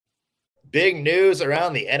Big news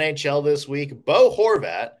around the NHL this week. Bo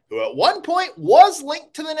Horvat, who at one point was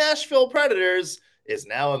linked to the Nashville Predators, is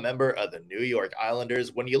now a member of the New York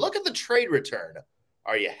Islanders. When you look at the trade return,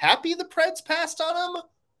 are you happy the Preds passed on him?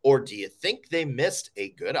 Or do you think they missed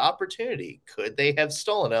a good opportunity? Could they have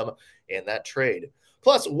stolen him in that trade?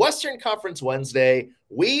 Plus, Western Conference Wednesday,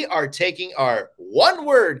 we are taking our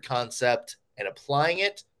one-word concept and applying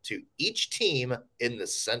it to each team in the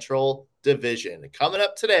Central Division. Coming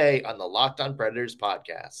up today on the Locked On Predators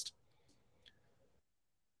podcast.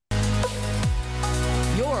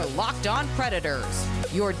 You're Locked On Predators,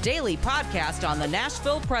 your daily podcast on the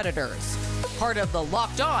Nashville Predators. Part of the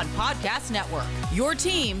Locked On Podcast Network, your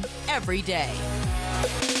team every day.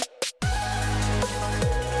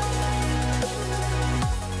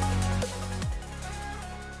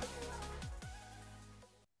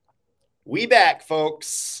 We back,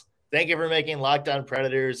 folks. Thank you for making Locked On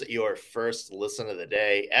Predators your first listen of the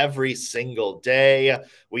day every single day.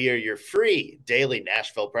 We are your free daily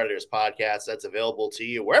Nashville Predators podcast that's available to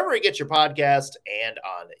you wherever you get your podcast and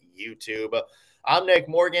on YouTube. I'm Nick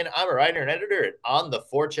Morgan. I'm a writer and editor at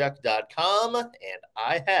ontheforecheck.com, and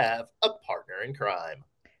I have a partner in crime.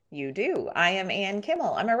 You do. I am Ann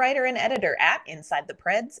Kimmel. I'm a writer and editor at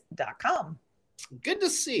InsideThePreds.com. Good to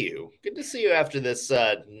see you. Good to see you after this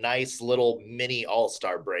nice little mini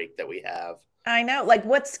all-star break that we have. I know. Like,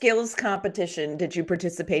 what skills competition did you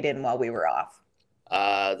participate in while we were off?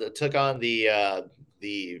 Took on the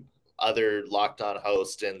other Locked On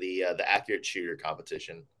host in the accurate shooter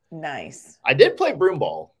competition. Nice. I did play broom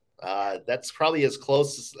ball. That's probably as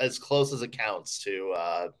close as it counts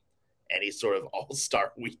to any sort of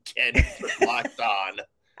all-star weekend for Locked On.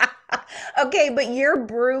 Okay, but your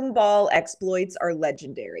broom ball exploits are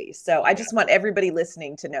legendary. So I just want everybody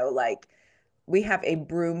listening to know, like, we have a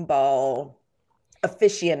broom ball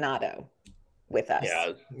aficionado with us.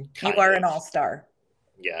 Yeah, you are an all-star.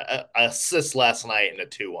 Yeah, assist last night in a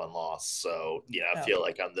 2-1 loss. So, yeah, I feel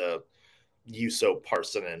like I'm the Juuso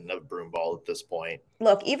Parssinen of broom ball at this point.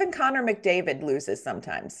 Look, even Connor McDavid loses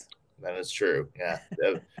sometimes. That is true. Yeah.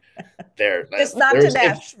 Just not to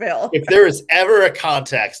Nashville. If there is ever a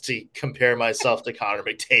context to compare myself to Connor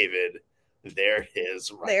McDavid, there it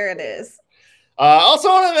is. Right there it is. Also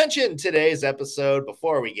want to mention today's episode,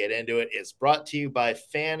 before we get into it, is brought to you by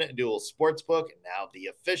FanDuel Sportsbook, now the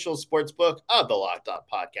official sportsbook of the Locked On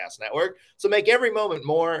Podcast Network. So make every moment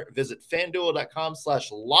more. Visit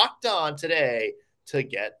FanDuel.com/LockedOn today to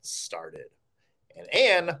get started.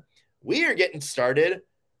 And we are getting started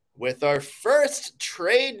with our first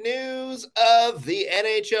trade news of the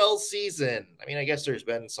NHL season. I mean, I guess there's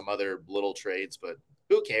been some other little trades, but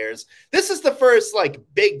who cares? This is the first,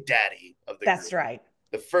 big daddy of the That's group. Right.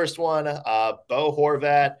 The first one, Bo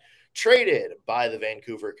Horvat, traded by the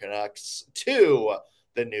Vancouver Canucks to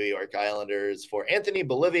the New York Islanders for Anthony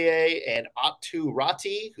Beauvillier and Aatu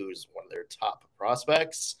Räty, who's one of their top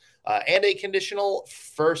prospects, and a conditional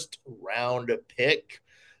first-round pick.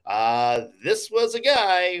 This was a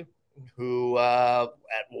guy who, at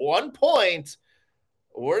one point,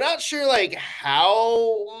 we're not sure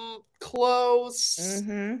how close,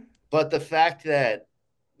 but the fact that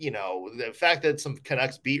some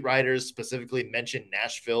Canucks beat writers specifically mentioned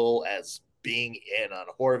Nashville as being in on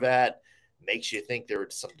Horvat makes you think there were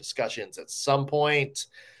some discussions at some point.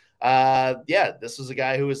 This was a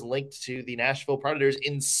guy who was linked to the Nashville Predators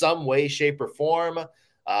in some way, shape, or form.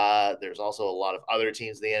 There's also a lot of other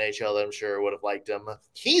teams in the NHL that I'm sure would have liked him.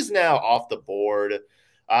 He's now off the board.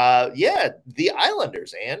 The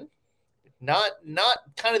Islanders, and not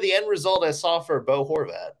kind of the end result I saw for Bo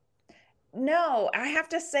Horvat. No, I have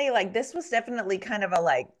to say, this was definitely kind of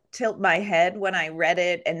a tilt my head when I read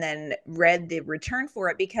it and then read the return for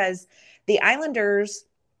it, because the Islanders,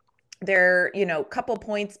 they're, a couple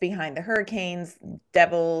points behind the Hurricanes,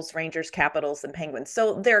 Devils, Rangers, Capitals, and Penguins.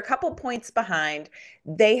 So they're a couple points behind.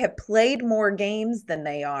 They have played more games than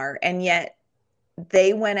they are, and yet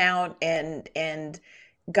they went out and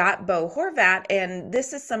got Bo Horvat, and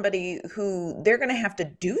this is somebody who they're going to have to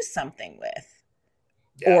do something with.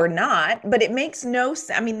 Yeah. Or not, but it makes no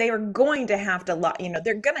sense. I mean, they are going to have to,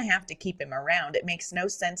 they're going to have to keep him around. It makes no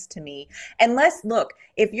sense to me. Unless, look,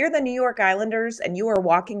 if you're the New York Islanders and you are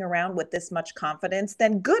walking around with this much confidence,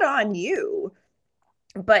 then good on you.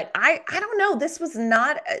 But I don't know. This was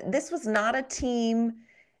not a team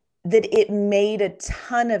that it made a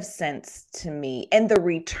ton of sense to me. And the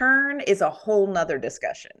return is a whole nother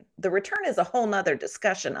discussion. The return is a whole nother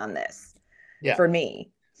discussion on this for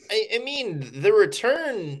me. I mean, the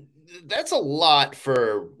return, that's a lot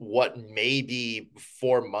for what maybe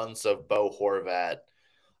 4 months of Bo Horvat.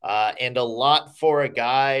 and a lot for a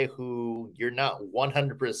guy who you're not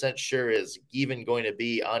 100% sure is even going to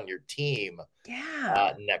be on your team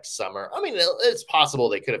next summer. I mean, it's possible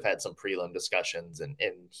they could have had some prelim discussions, and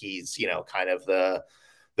he's, kind of the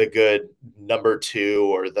good number two,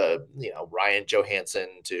 or the, Ryan Johansson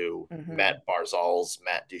to Matt Barzal's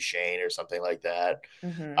Matt Duchene or something like that.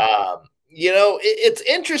 It's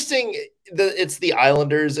interesting that it's the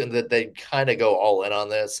Islanders and that they kind of go all in on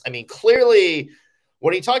this. I mean, clearly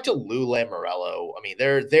when you talk to Lou Lamoriello, I mean,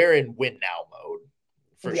 they're in win now mode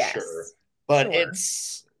for sure. But I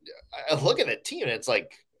look at the team and it's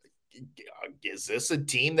like, is this a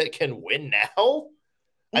team that can win now?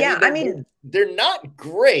 I mean, they're not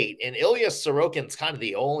great, and Ilya Sorokin's kind of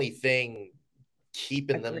the only thing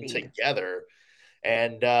keeping them together.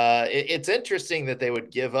 And it's interesting that they would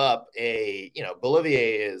give up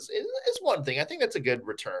Bolivier is one thing. I think that's a good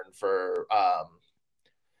return for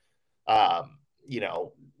to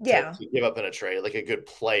give up in a trade, like a good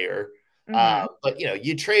player. But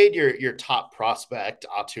you trade your top prospect,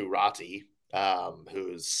 Aatu Ratti,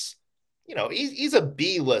 who's he's a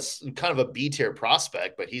B-list, kind of a B-tier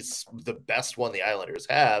prospect, but he's the best one the Islanders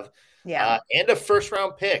have. And a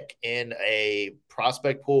first-round pick in a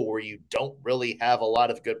prospect pool where you don't really have a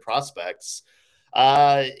lot of good prospects.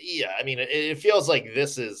 I mean, it feels like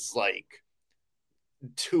this is like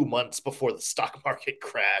 2 months before the stock market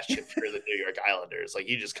crash if you're the New York Islanders. Like,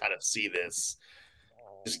 you just kind of see this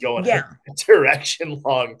just going in a direction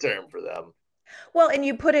long-term for them. Well, and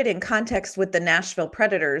you put it in context with the Nashville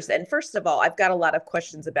Predators. And first of all, I've got a lot of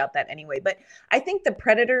questions about that anyway. But I think the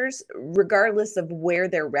Predators, regardless of where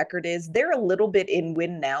their record is, they're a little bit in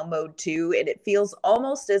win now mode too. And it feels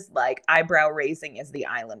almost as like eyebrow raising as the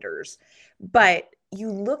Islanders. But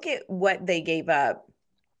you look at what they gave up,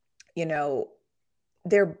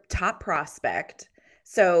 their top prospect.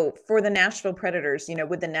 So for the Nashville Predators,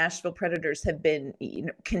 would the Nashville Predators have been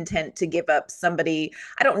content to give up somebody?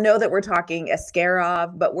 I don't know that we're talking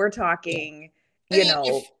Askarov, but we're talking,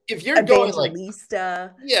 if you're going like,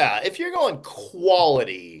 if you're going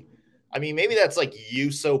quality, I mean, maybe that's like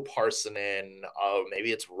Juuso Parssinen.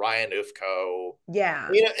 Maybe it's Ryan Ufko.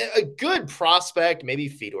 A good prospect, maybe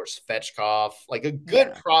Fedor Svechkov, like a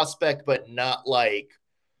good prospect, but not like,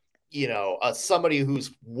 somebody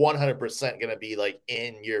who's 100% going to be like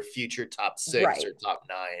in your future top 6 or top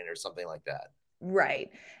 9 or something like that. Right.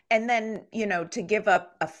 And then, to give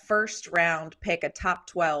up a first round pick, a top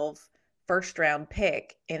 12 first round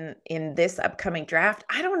pick in this upcoming draft,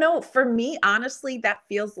 I don't know. For me, honestly, that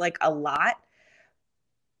feels like a lot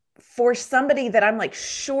for somebody that I'm like,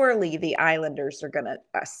 surely the Islanders are going to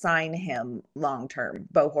assign him long-term,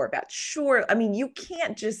 Bo Horvat. Sure. I mean, you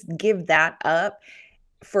can't just give that up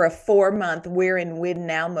for a 4-month we're in win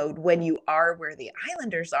now mode when you are where the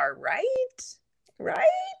Islanders are, right?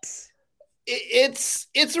 It's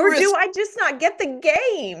or do I just not get the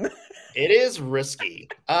game? It is risky.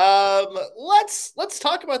 Let's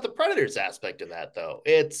talk about the Predators aspect of that though.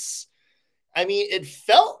 It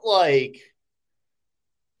felt like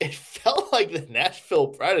the Nashville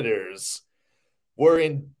Predators were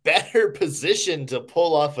in better position to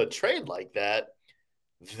pull off a trade like that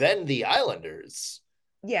than the Islanders.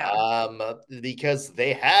 Because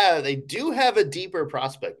they do have a deeper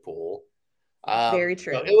prospect pool. Very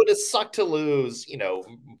true. It would have sucked to lose,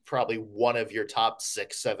 probably one of your top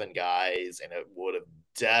 6-7 guys, and it would have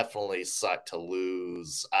definitely sucked to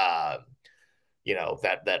lose, that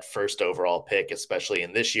first overall pick, especially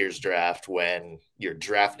in this year's draft when you're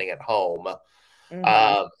drafting at home.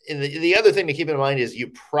 And the other thing to keep in mind is you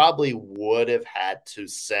probably would have had to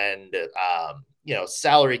send,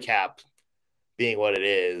 salary cap being what it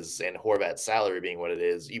is and Horvat's salary being what it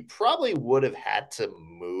is, you probably would have had to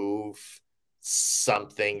move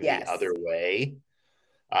something the other way.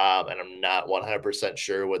 And I'm not 100%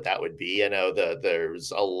 sure what that would be. I know there's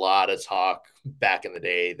a lot of talk back in the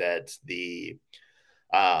day that the,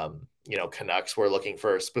 Canucks were looking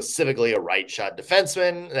for specifically a right shot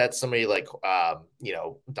defenseman. That's somebody like,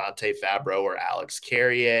 Dante Fabro or Alex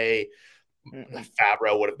Carrier.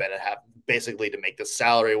 Fabro would have been basically to make the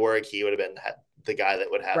salary work. He would have been the guy that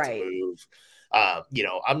would have to move.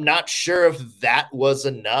 I'm not sure if that was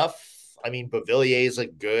enough. I mean, Beauvillier is a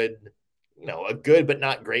good but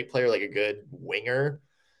not great player, like a good winger.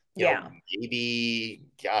 Maybe,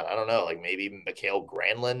 God, I don't know, like maybe Mikael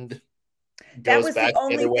Granlund that was the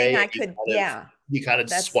only thing I could, you kind of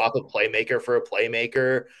swap a playmaker for a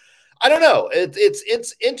playmaker. I don't know.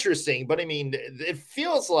 It's interesting, but I mean, it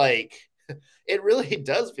feels like it really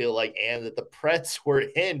does feel like, and that the Preds were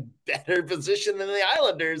in better position than the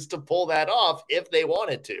Islanders to pull that off if they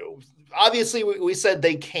wanted to. obviously we said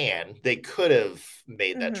they could have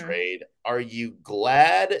made that trade. Are you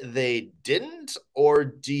glad they didn't, or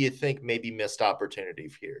do you think maybe missed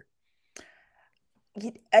opportunity here?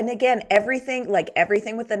 And again, everything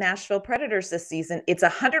with the Nashville Predators this season, it's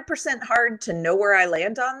 100% hard to know where I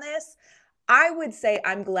land on this. I would say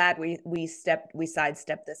I'm glad we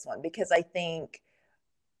sidestepped this one, because I think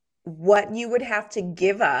what you would have to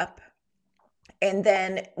give up, and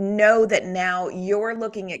then know that now you're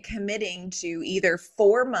looking at committing to either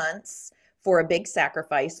 4 months for a big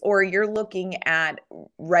sacrifice, or you're looking at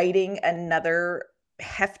writing another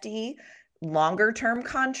hefty longer term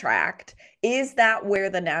contract. Is that where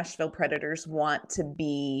the Nashville Predators want to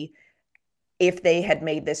be if they had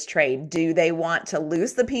made this trade? Do they want to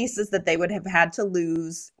lose the pieces that they would have had to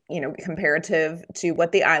lose, comparative to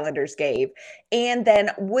what the Islanders gave? And then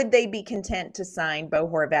would they be content to sign Bo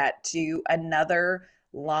Horvat to another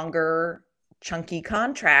longer, chunky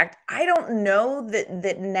contract? I don't know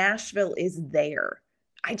that Nashville is there.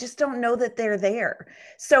 I just don't know that they're there.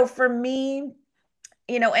 So for me,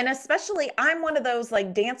 and especially I'm one of those,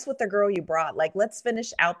 like, dance with the girl you brought. Like, let's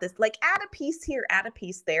finish out this, like, add a piece here, add a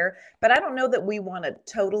piece there. But I don't know that we want to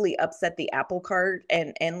totally upset the apple cart,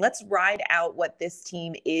 and let's ride out what this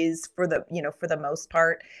team is for the most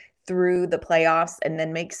part through the playoffs, and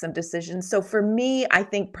then make some decisions. So for me, I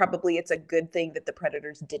think probably it's a good thing that the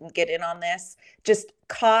Predators didn't get in on this. Just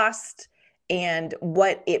cost and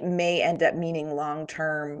what it may end up meaning long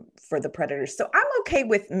term for the Predators. So I'm okay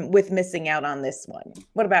with missing out on this one.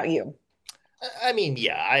 What about you? I mean,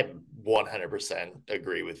 yeah, I 100%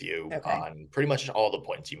 agree with you on pretty much all the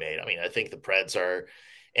points you made. I mean, I think the Preds are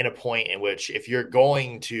in a point in which, if you're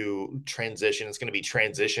going to transition, it's going to be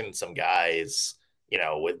transition some guys,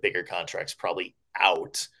 with bigger contracts probably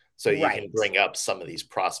out, so you can bring up some of these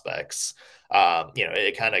prospects.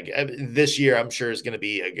 It kind of, this year I'm sure is going to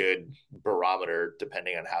be a good barometer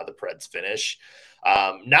depending on how the Preds finish.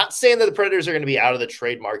 Not saying that the Predators are going to be out of the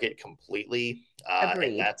trade market completely.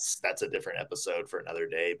 And that's a different episode for another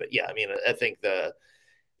day. But yeah, I mean, I think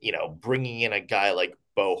bringing in a guy like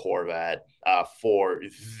Bo Horvat for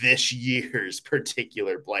this year's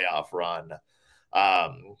particular playoff run,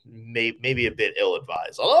 maybe a bit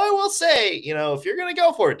ill-advised. Although I will say, if you're going to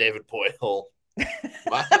go for it, David Poile,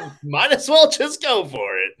 might as well just go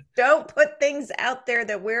for it. Don't put things out there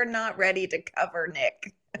that we're not ready to cover,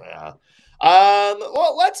 Nick. Yeah.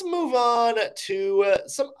 Well, let's move on to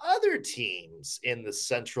some other teams in the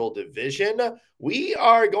Central Division. We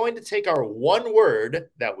are going to take our one word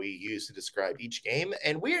that we use to describe each game,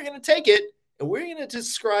 and we are going to take it, and we're going to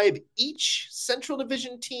describe each Central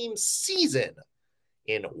Division team's season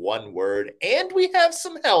in one word. And we have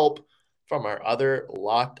some help from our other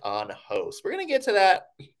Locked On hosts. We're going to get to that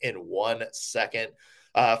in 1 second.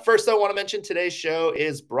 First, I want to mention today's show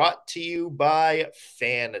is brought to you by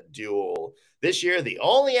FanDuel. This year, the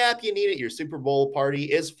only app you need at your Super Bowl party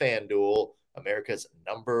is FanDuel, America's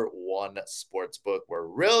 #1 sportsbook. We're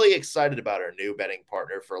really excited about our new betting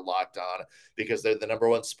partner for Locked On, because they're the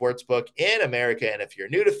 #1 sportsbook in America. And if you're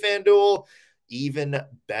new to FanDuel, even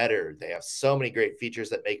better. They have so many great features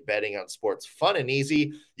that make betting on sports fun and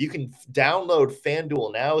easy. You can download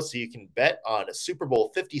FanDuel now so you can bet on a Super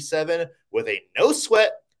Bowl 57 with a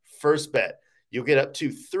no-sweat first bet. You'll get up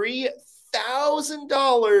to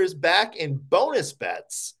 $3,000 back in bonus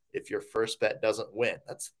bets if your first bet doesn't win.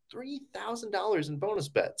 That's $3,000 in bonus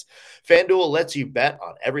bets. FanDuel lets you bet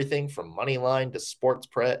on everything from money line to sports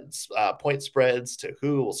spreads, point spreads, to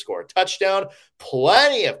who will score a touchdown.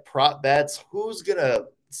 Plenty of prop bets. Who's going to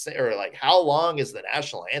say, or like, how long is the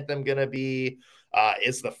national anthem going to be?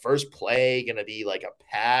 Is the first play going to be like a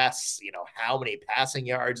pass? How many passing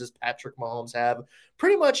yards does Patrick Mahomes have?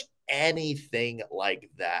 Pretty much anything like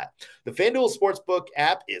that. The FanDuel Sportsbook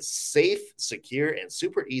app is safe, secure, and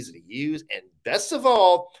super easy to use. And best of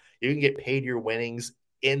all, you can get paid your winnings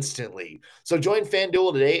instantly. So join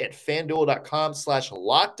FanDuel today at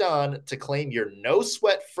FanDuel.com/lockedon to claim your no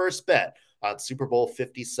sweat first bet on Super Bowl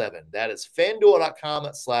 57. That is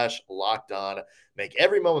FanDuel.com/lockedon. Make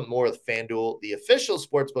every moment more with FanDuel, the official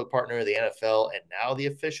sportsbook partner of the NFL, and now the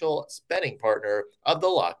official betting partner of the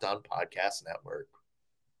Locked On Podcast Network.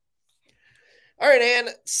 All right, Ann,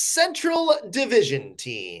 Central Division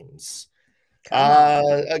teams.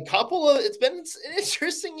 It's been an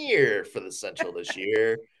interesting year for the Central this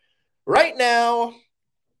year. Right now,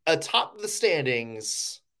 atop the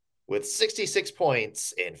standings with 66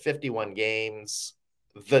 points in 51 games,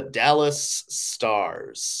 the Dallas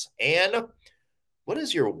Stars. Ann, what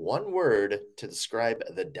is your one word to describe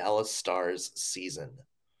the Dallas Stars season?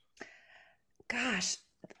 Gosh,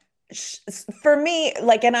 For me,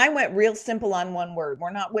 like, and I went real simple on one word.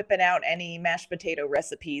 We're not whipping out any mashed potato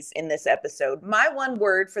recipes in this episode. My one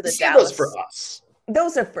word for the Save those Dallas. for us.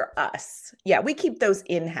 Those are for us. Yeah, we keep those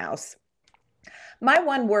in-house. My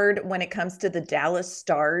one word when it comes to the Dallas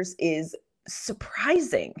Stars is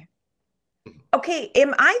surprising. Okay,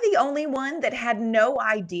 am I the only one that had no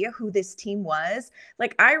idea who this team was?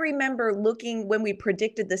 Like, I remember looking when we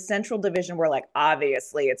predicted the Central Division, we're like,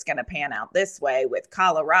 obviously it's going to pan out this way with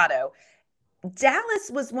Colorado. Dallas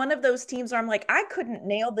was one of those teams where I'm like, I couldn't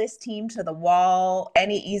nail this team to the wall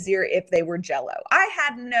any easier if they were Jello. I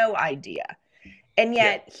had no idea. And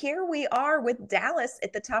yet here we are with Dallas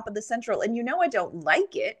at the top of the Central. And I don't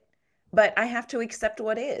like it, but I have to accept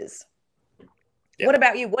what is. Yeah. What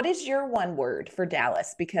about you? What is your one word for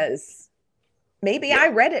Dallas? Because maybe I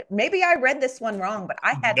read it. Maybe I read this one wrong, but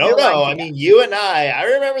I had no idea. I mean, you and I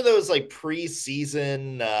remember those like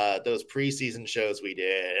preseason shows we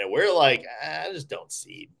did. And we're like, I just don't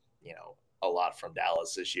see, a lot from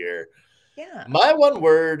Dallas this year. Yeah. My one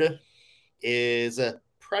word is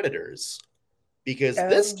Predators. Because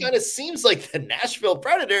this kind of seems like the Nashville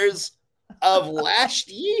Predators of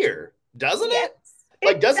last year, doesn't it?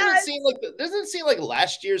 Like, doesn't it seem like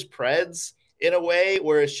last year's Preds in a way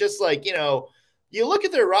where it's just like, you look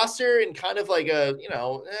at their roster and kind of like a,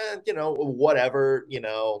 whatever,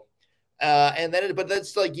 and then, but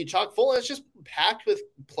that's like you chock full and it's just packed with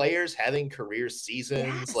players having career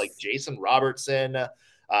seasons like Jason Robertson,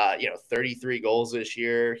 33 goals this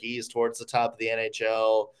year. He's towards the top of the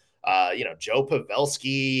NHL. Joe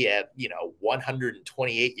Pavelski at,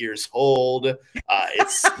 128 years old,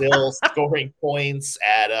 it's still scoring points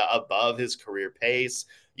at above his career pace.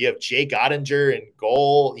 You have Jake Ottinger in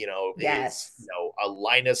goal, is, a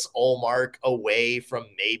Linus Ullmark away from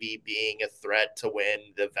maybe being a threat to win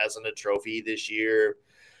the Vezina Trophy this year.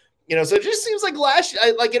 So it just seems like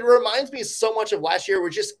it reminds me so much of last year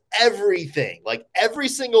where just everything, like every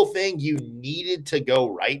single thing you needed to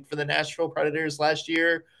go right for the Nashville Predators last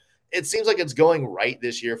year, it seems like it's going right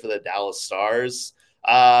this year for the Dallas Stars.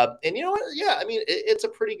 And you know what? Yeah, I mean, it's a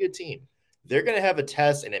pretty good team. They're going to have a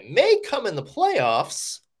test, and it may come in the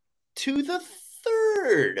playoffs to the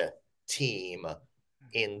third team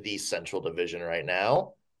in the Central Division right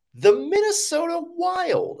now, the Minnesota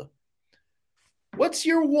Wild. What's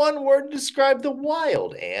your one word to describe the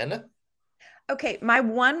Wild, Anne? Okay, my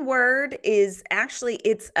one word is actually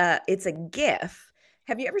it's a GIF.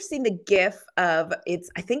 Have you ever seen the GIF of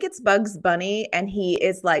I think it's Bugs Bunny and he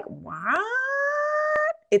is like, what?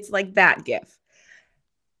 It's like that GIF.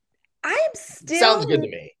 I am still. Sounds good to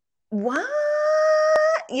me. What?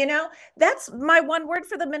 That's my one word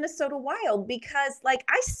for the Minnesota Wild because like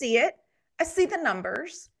I see it. I see the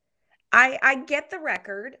numbers. I get the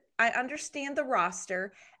record. I understand the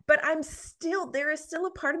roster, but there is still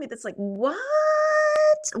a part of me that's like, what?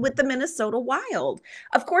 With the Minnesota Wild.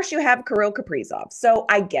 Of course, you have Kirill Kaprizov. So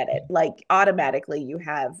I get it. Like automatically you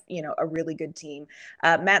have, a really good team.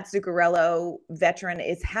 Matt Zuccarello, veteran,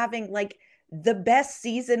 is having like the best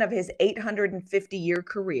season of his 850-year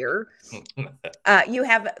career. You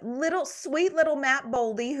have sweet little Matt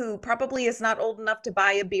Boldy, who probably is not old enough to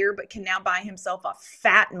buy a beer, but can now buy himself a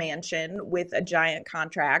fat mansion with a giant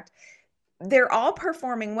contract. They're all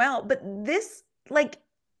performing well, but this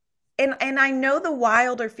and I know the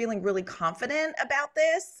Wild are feeling really confident about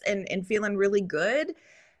this and feeling really good,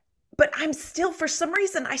 but I'm still, for some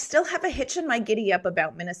reason, I still have a hitch in my giddy up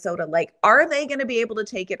about Minnesota. Like, are they going to be able to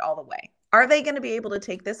take it all the way? Are they going to be able to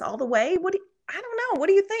take this all the way? I don't know. What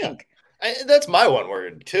do you think? Yeah. That's my one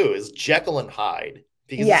word too, is Jekyll and Hyde.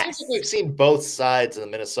 Because it seems like we've seen both sides of the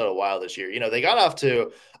Minnesota Wild this year. They got off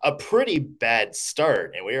to a pretty bad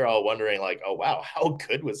start, and we were all wondering, like, oh, wow, how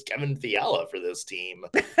good was Kevin Fiala for this team?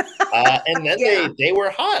 And then they were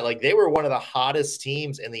hot. Like, they were one of the hottest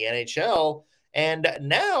teams in the NHL. And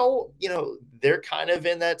now, they're kind of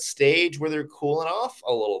in that stage where they're cooling off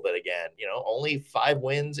a little bit again. Only 5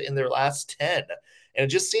 wins in their last 10. And it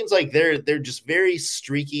just seems like they're just very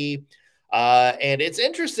streaky. And it's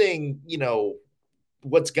interesting,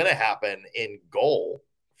 what's going to happen in goal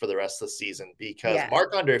for the rest of the season, because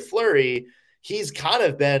Marc-Andre Fleury, he's kind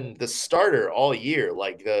of been the starter all year,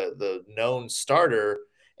 like the known starter.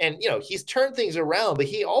 And, he's turned things around, but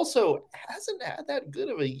he also hasn't had that good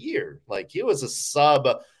of a year. Like, he was a sub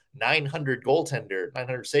 900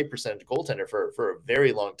 save percentage goaltender for a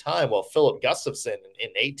very long time, while Philip Gustafsson in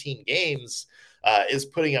 18 games is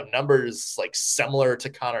putting up numbers like similar to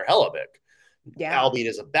Connor Hellebuyck, albeit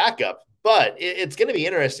as a backup. But it's going to be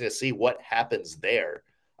interesting to see what happens there.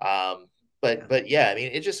 But yeah, I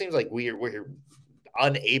mean, it just seems like we're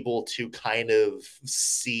unable to kind of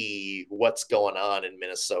see what's going on in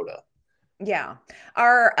Minnesota. Yeah.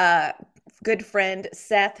 Our good friend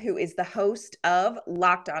Seth, who is the host of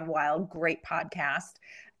Locked on Wild, great podcast,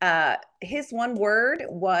 his one word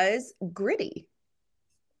was gritty,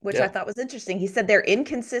 which I thought was interesting. He said they're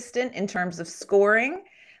inconsistent in terms of scoring,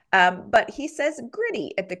 but he says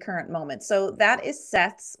gritty at the current moment. So that is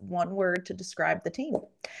Seth's one word to describe the team.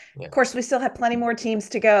 Yeah. Of course, we still have plenty more teams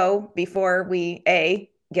to go before we,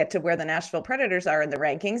 get to where the Nashville Predators are in the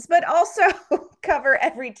rankings, but also cover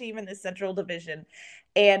every team in the Central Division.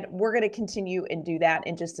 And we're going to continue and do that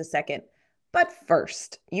in just a second. But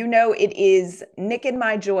first, it is Nick and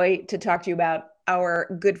my joy to talk to you about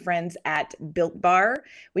our good friends at Built Bar.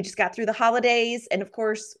 We just got through the holidays, and of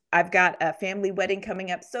course, I've got a family wedding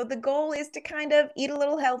coming up. So the goal is to kind of eat a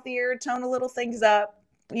little healthier, tone a little things up,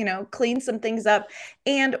 clean some things up.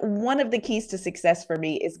 And one of the keys to success for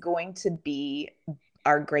me is going to be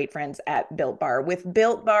our great friends at Built Bar. With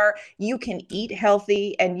Built Bar, you can eat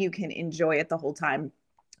healthy and you can enjoy it the whole time.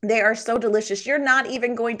 They are so delicious. You're not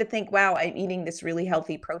even going to think, wow, I'm eating this really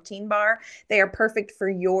healthy protein bar. They are perfect for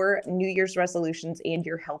your New Year's resolutions and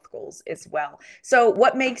your health goals as well. So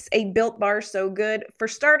what makes a Built Bar so good? For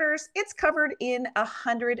starters, it's covered in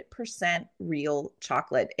 100% real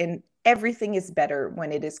chocolate. And everything is better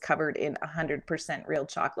when it is covered in 100% real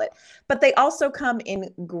chocolate. But they also come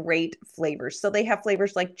in great flavors. So they have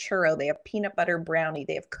flavors like churro, they have peanut butter brownie,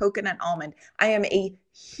 they have coconut almond. I am a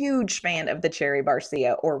huge fan of the cherry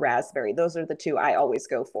barcia or raspberry. Those are the two I always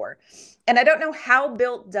go for. And I don't know how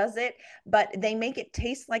Built does it, but they make it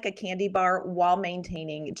taste like a candy bar while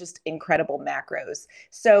maintaining just incredible macros.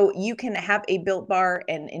 So you can have a Built Bar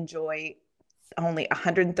and enjoy only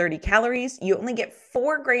 130 calories. You only get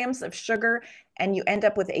 4 grams of sugar, and you end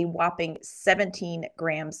up with a whopping 17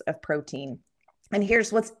 grams of protein. And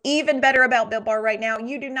here's what's even better about Built Bar right now.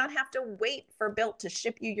 You do not have to wait for Built to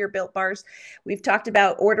ship you your Built Bars. We've talked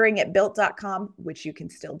about ordering at Built.com, which you can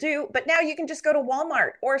still do, but now you can just go to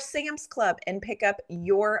Walmart or Sam's Club and pick up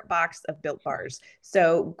your box of Built Bars.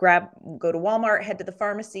 So go to Walmart, head to the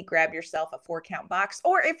pharmacy, grab yourself a 4-count box,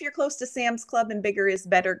 or if you're close to Sam's Club and bigger is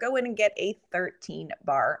better, go in and get a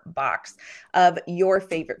 13-bar box of your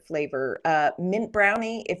favorite flavor. Mint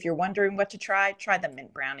brownie, if you're wondering what to try the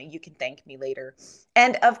mint brownie. You can thank me later.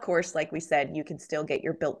 And of course, like we said, you can still get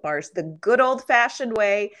your Built Bars the good old-fashioned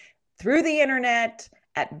way through the internet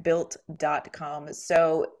at built.com.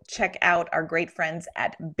 So check out our great friends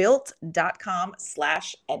at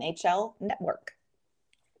built.com/NHL network.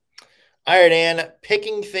 All right, Ann,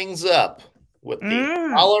 picking things up with the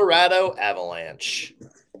Colorado Avalanche.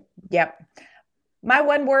 Yep. My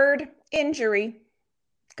one word, injury.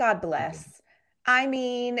 God bless. I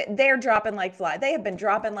mean, they're dropping like flies. They have been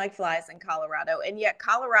dropping like flies in Colorado. And yet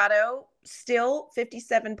Colorado still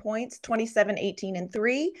 57 points, 27, 18, and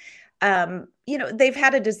 3. They've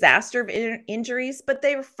had a disaster of injuries, but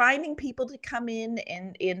they're finding people to come in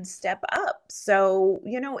and step up. So,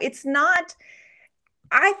 it's not,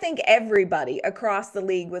 I think everybody across the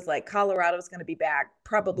league was like, Colorado's going to be back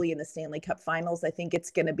probably in the Stanley Cup Finals. I think it's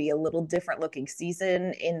going to be a little different looking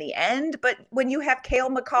season in the end. But when you have Cale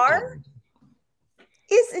Makar,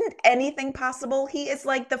 isn't anything possible? He is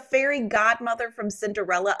like the fairy godmother from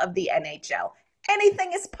Cinderella of the NHL.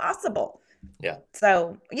 Anything is possible. Yeah.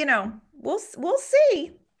 So, we'll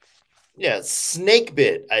see. Yeah, snake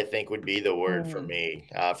bit, I think, would be the word for me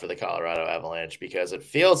for the Colorado Avalanche, because it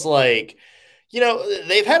feels like,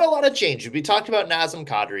 they've had a lot of change. We talked about Nazem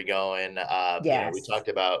Kadri going. Yes. We talked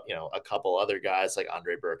about, a couple other guys like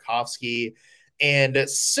Andrei Burakovsky. And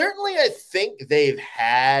certainly I think they've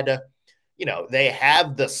had – they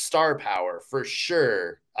have the star power for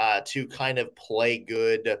sure to kind of play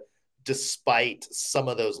good despite some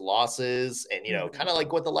of those losses. And, kind of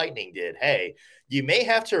like what the Lightning did. Hey, you may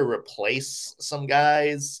have to replace some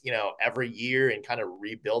guys, every year and kind of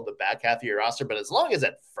rebuild the back half of your roster. But as long as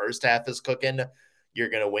that first half is cooking, you're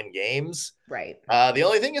going to win games. Right. The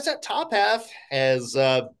only thing is that top half has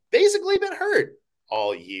basically been hurt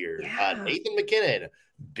all year. Yeah. Nathan MacKinnon,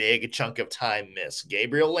 big chunk of time miss.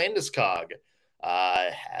 Gabriel Landeskog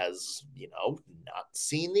has, not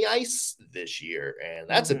seen the ice this year, and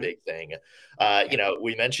that's a big thing.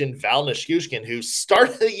 We mentioned Val Nichushkin, who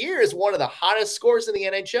started the year as one of the hottest scorers in the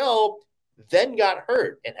NHL, then got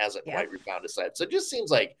hurt and hasn't quite refound his side. So it just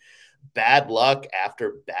seems like bad luck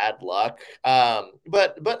after bad luck.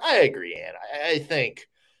 But I agree, Ann. I think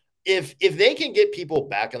if they can get people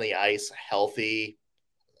back on the ice healthy,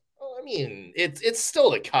 I mean, it's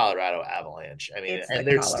still the Colorado Avalanche. I mean, and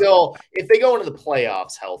they're still, if they go into the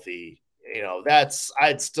playoffs healthy,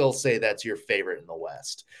 I'd still say that's your favorite in the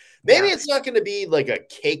West. Maybe Yeah. it's not going to be like a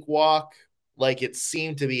cakewalk like it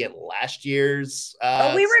seemed to be in last year's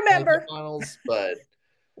Oh, we remember. finals, but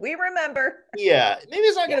We remember. yeah, maybe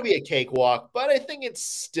it's not Yeah. going to be a cakewalk, but I think it's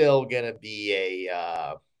still going to be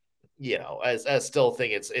a I still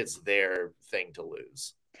think it's their thing to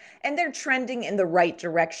lose. And they're trending in the right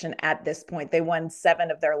direction at this point. They won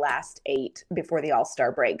 7 of their last 8 before the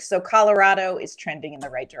All-Star break. So Colorado is trending in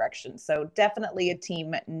the right direction. So definitely a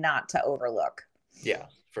team not to overlook. Yeah,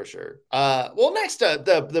 for sure. Well, next,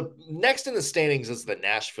 the next in the standings is the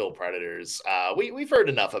Nashville Predators. We've heard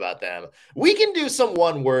enough about them. We can do some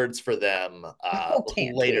one words for them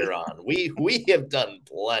later on. We have done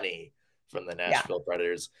plenty from the Nashville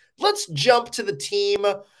Predators. Let's jump to the team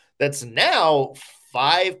that's now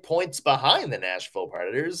 5 points behind the Nashville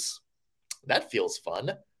Predators. That feels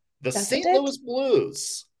fun. The St. Louis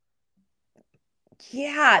Blues.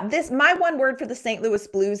 Yeah, my one word for the St. Louis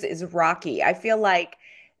Blues is rocky. I feel like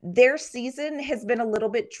their season has been a little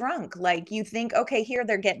bit drunk. Like you think, okay, here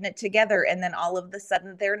they're getting it together, and then all of a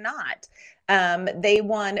sudden they're not. They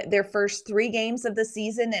won their first 3 games of the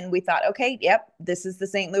season, and we thought, okay, yep, this is the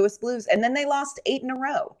St. Louis Blues, and then they lost 8 in a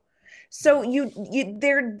row. So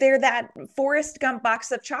they're that Forrest Gump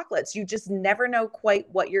box of chocolates. You just never know quite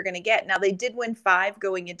what you're going to get. Now they did win 5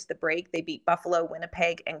 going into the break. They beat Buffalo,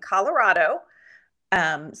 Winnipeg, and Colorado.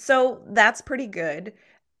 So that's pretty good.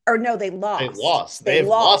 Or no, they lost. They've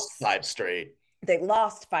lost 5 straight. They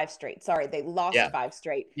lost 5 straight. Sorry, they lost 5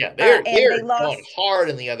 straight. Yeah, they're going hard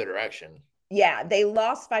in the other direction. Yeah, they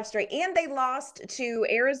lost 5 straight, and they lost to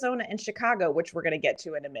Arizona and Chicago, which we're going to get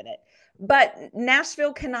to in a minute. But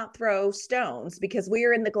Nashville cannot throw stones because we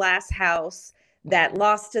are in the glass house that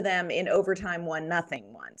lost to them in overtime 1-0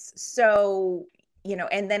 once. So,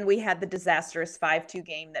 and then we had the disastrous 5-2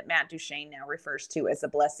 game that Matt Duchene now refers to as a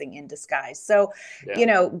blessing in disguise. So, I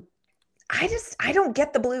don't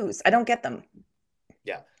get the Blues. I don't get them.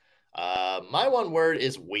 Yeah. My one word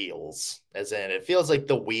is wheels, as in it feels like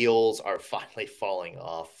the wheels are finally falling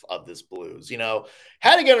off of this Blues.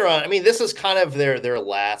 Had to get around. I mean, this is kind of their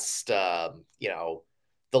last, the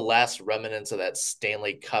last remnants of that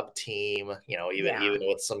Stanley Cup team, even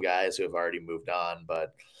with some guys who have already moved on.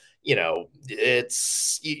 But,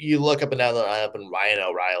 it's you look up and down the lineup, and Ryan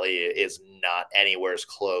O'Reilly is not anywhere as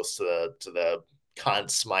close to the Conn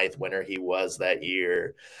Smythe winner he was that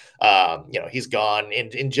year. He's gone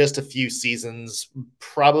in just a few seasons,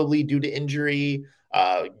 probably due to injury.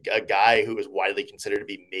 A guy who is widely considered to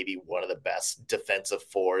be maybe one of the best defensive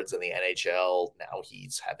forwards in the NHL. Now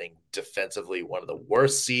he's having defensively one of the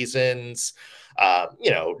worst seasons.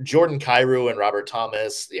 Jordan Kyrou and Robert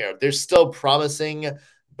Thomas, they're still promising,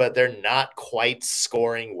 but they're not quite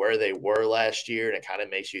scoring where they were last year. And it kind of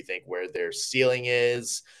makes you think where their ceiling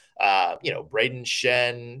is. Braden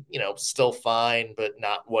Shen, still fine, but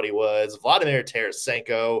not what he was. Vladimir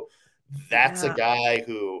Tarasenko, that's a guy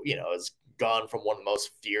who, has gone from one of the most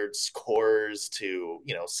feared scorers to,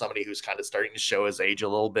 somebody who's kind of starting to show his age a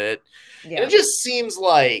little bit. Yeah. And it just seems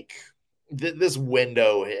like this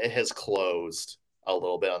window has closed a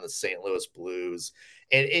little bit on the St. Louis Blues.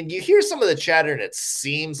 And you hear some of the chatter, and it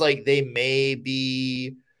seems like they may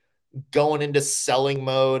be going into selling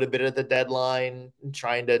mode a bit at the deadline,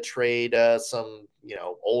 trying to trade some,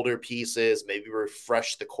 older pieces, maybe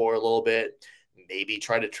refresh the core a little bit, maybe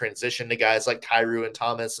try to transition to guys like Kyrou and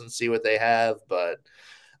Thomas and see what they have. But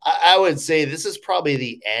I would say this is probably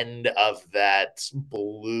the end of that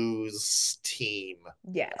Blues team.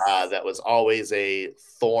 Yes. That was always a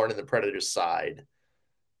thorn in the Predators' side.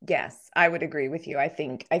 Yes, I would agree with you. I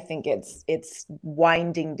think it's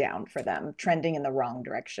winding down for them, trending in the wrong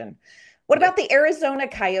direction. What about the Arizona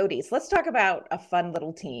Coyotes? Let's talk about a fun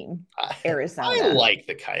little team, Arizona. I like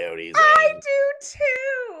the Coyotes. I do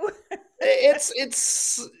too.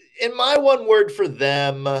 It's in my one word for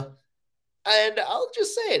them, and I'll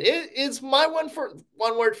just say it is my one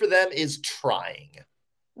word for them is trying.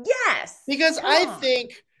 Yes. Because I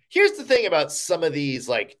think here's the thing about some of these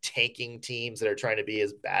like tanking teams that are trying to be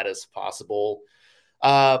as bad as possible.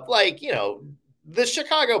 The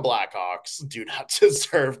Chicago Blackhawks do not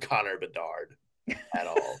deserve Connor Bedard at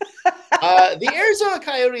all. The Arizona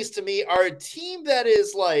Coyotes to me are a team that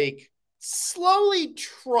is like slowly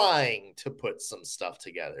trying to put some stuff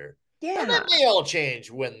together. Yeah. And that may all change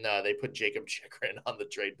when they put Jacob Chychrun on the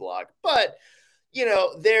trade block. But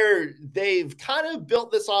they've kind of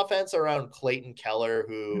built this offense around Clayton Keller,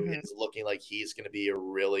 who is looking like he's going to be a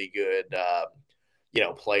really good,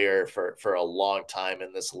 player for a long time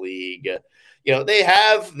in this league.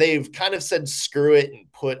 They've kind of said screw it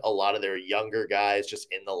and put a lot of their younger guys just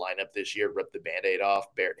in the lineup this year, rip the Band-Aid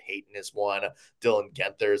off. Barrett Hayton is one, Dylan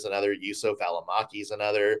Guenther is another, Yusuf Alamaki is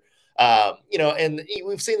another. And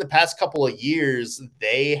we've seen the past couple of years,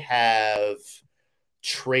 they have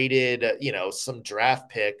traded, some draft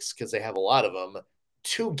picks because they have a lot of them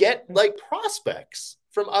to get like prospects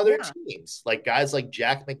from other teams, like guys like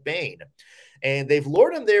Jack McBain. And they've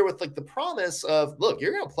lured him there with like the promise of, look,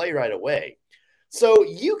 you're going to play right away. So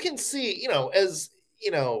you can see, as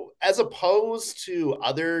opposed to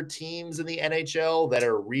other teams in the NHL that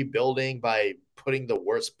are rebuilding by putting the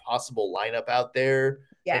worst possible lineup out there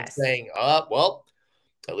and saying, well,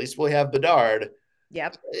 at least we'll have Bedard.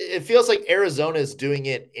 Yep. It feels like Arizona is doing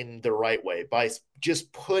it in the right way by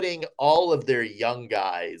just putting all of their young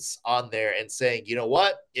guys on there and saying, you know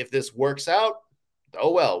what, if this works out,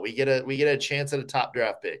 oh well, we get a chance at a top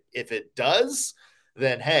draft pick. If it does,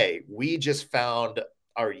 then hey, we just found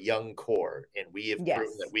our young core, and we have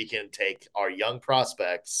proven that we can take our young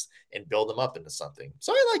prospects and build them up into something.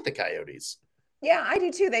 So I like the Coyotes. Yeah, I do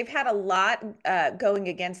too. They've had a lot going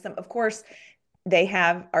against them. Of course, they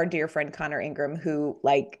have our dear friend Connor Ingram, who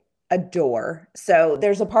adore. So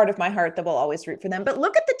there's a part of my heart that will always root for them. But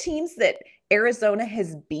look at the teams that Arizona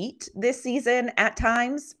has beat this season at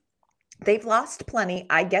times. They've lost plenty.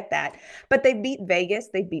 I get that. But they beat Vegas.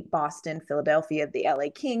 They beat Boston, Philadelphia, the LA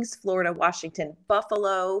Kings, Florida, Washington,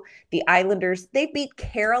 Buffalo, the Islanders. They beat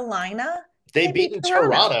Carolina. They've beaten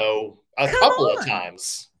Toronto a couple of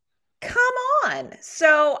times. Come on.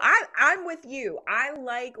 So I'm with you. I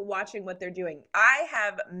like watching what they're doing. I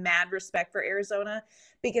have mad respect for Arizona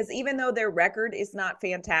because even though their record is not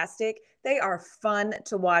fantastic, they are fun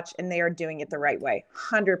to watch and they are doing it the right way.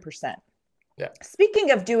 100%. Yeah.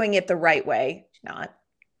 Speaking of doing it the right way, not.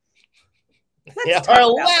 Our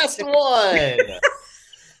last one.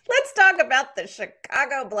 Let's talk about the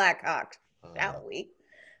Chicago Blackhawks, shall we?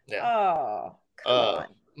 Yeah. Oh, come on.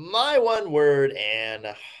 My one word, Anne,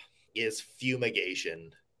 is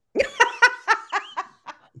fumigation.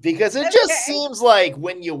 Because it just seems like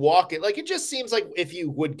when you walk it, it just seems like if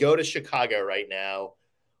you would go to Chicago right now,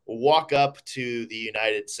 walk up to the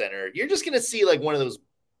United Center, you're just going to see one of those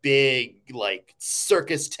big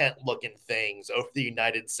circus tent looking things over the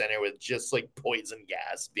United Center with just poison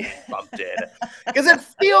gas being pumped in, because it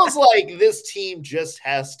feels like this team just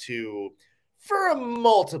has to, for a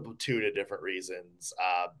multitude of different reasons,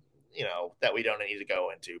 that we don't need to go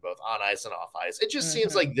into, both on ice and off ice. It just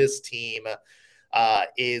seems like this team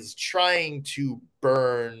is trying to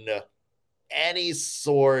burn any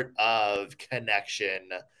sort of connection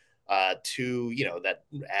to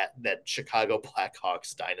that Chicago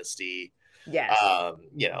Blackhawks dynasty. Yes.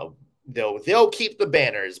 They'll keep the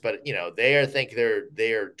banners, but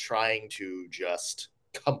they're trying to just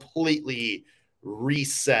completely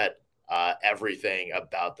reset everything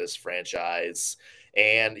about this franchise.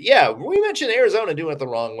 And we mentioned Arizona doing it the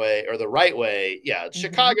wrong way or the right way.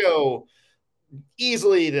 Chicago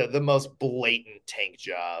easily the most blatant tank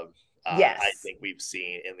job I think we've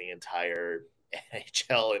seen in the entire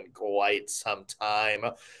NHL in quite some time,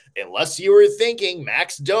 unless you were thinking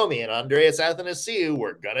Max Domi and Andreas Athanasiou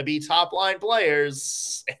were going to be top line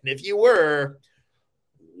players. And if you were,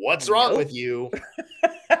 what's wrong with you?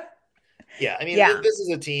 This is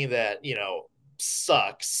a team that,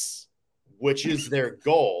 sucks, which is their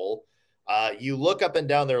goal. You look up and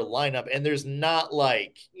down their lineup, and there's not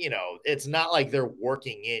it's not like they're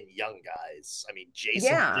working in young guys. I mean,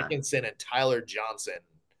 Jason Dickinson and Tyler Johnson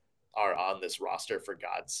are on this roster, for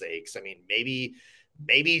God's sakes. I mean, maybe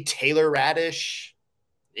Taylor Radish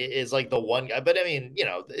is the one guy, but I mean,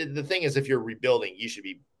 the thing is, if you're rebuilding, you should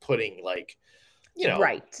be putting right.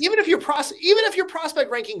 Even if your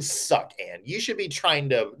prospect rankings suck, and you should be trying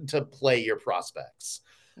to play your prospects.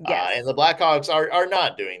 Yes. And the Blackhawks are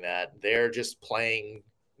not doing that. They're just playing,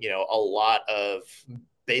 a lot of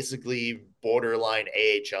basically borderline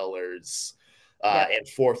AHLers and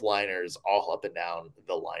fourth liners all up and down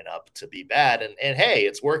the lineup to be bad. And hey,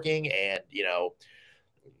 it's working. And,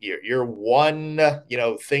 your one,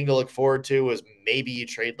 thing to look forward to is maybe you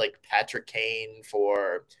trade Patrick Kane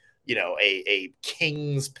for, a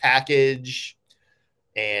Kings package.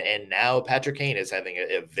 And now Patrick Kane is having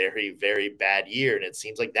a very, very bad year. And it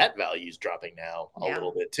seems like that value is dropping now a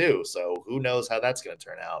little bit too. So who knows how that's going to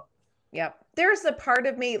turn out. Yeah. There's a part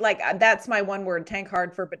of me, that's my one word, tank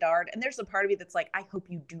hard for Bedard. And there's a part of me that's I hope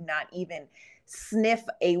you do not even sniff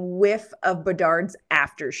a whiff of Bedard's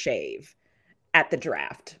aftershave at the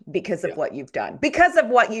draft because of what you've done, because of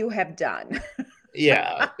what you have done.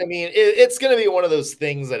 I mean, it's going to be one of those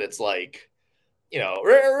things that it's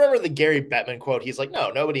remember the Gary Bettman quote? He's like, no,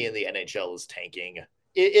 nobody in the NHL is tanking.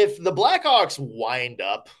 If the Blackhawks wind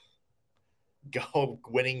up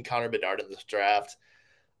winning Connor Bedard in this draft,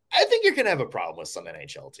 I think you're going to have a problem with some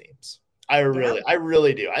NHL teams. I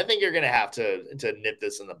really do. I think you're going to have to nip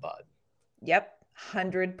this in the bud. Yep.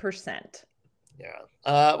 100%. Yeah.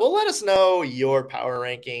 Well, let us know your power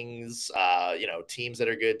rankings, teams that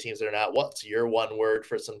are good, teams that are not. What's your one word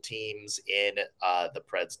for some teams in the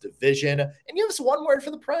Preds division? And give us one word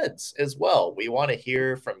for the Preds as well. We want to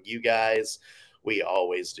hear from you guys. We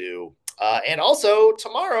always do. And also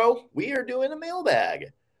tomorrow we are doing a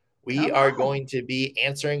mailbag. We are going to be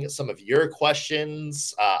answering some of your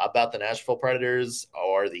questions about the Nashville Predators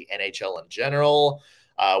or the NHL in general.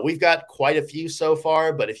 We've got quite a few so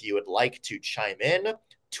far, but if you would like to chime in,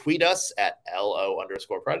 tweet us at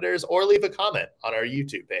LO_Predators or leave a comment on our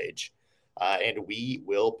YouTube page. And we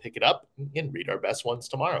will pick it up and read our best ones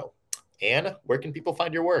tomorrow. Anne, where can people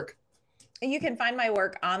find your work? You can find my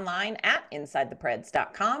work online at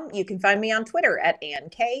InsideThePreds.com. You can find me on Twitter at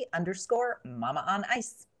AnnK_Mama on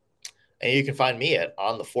Ice. And you can find me at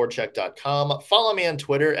ontheforecheck.com. Follow me on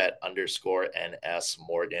Twitter at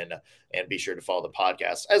 _NSMorgan. And be sure to follow the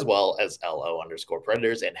podcast as well as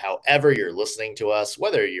LO_Predators. And however you're listening to us,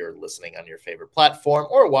 whether you're listening on your favorite platform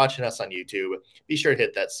or watching us on YouTube, be sure to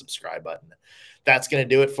hit that subscribe button. That's going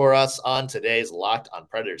to do it for us on today's Locked on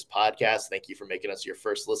Predators podcast. Thank you for making us your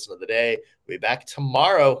first listen of the day. We'll be back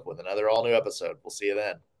tomorrow with another all-new episode. We'll see you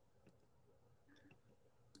then.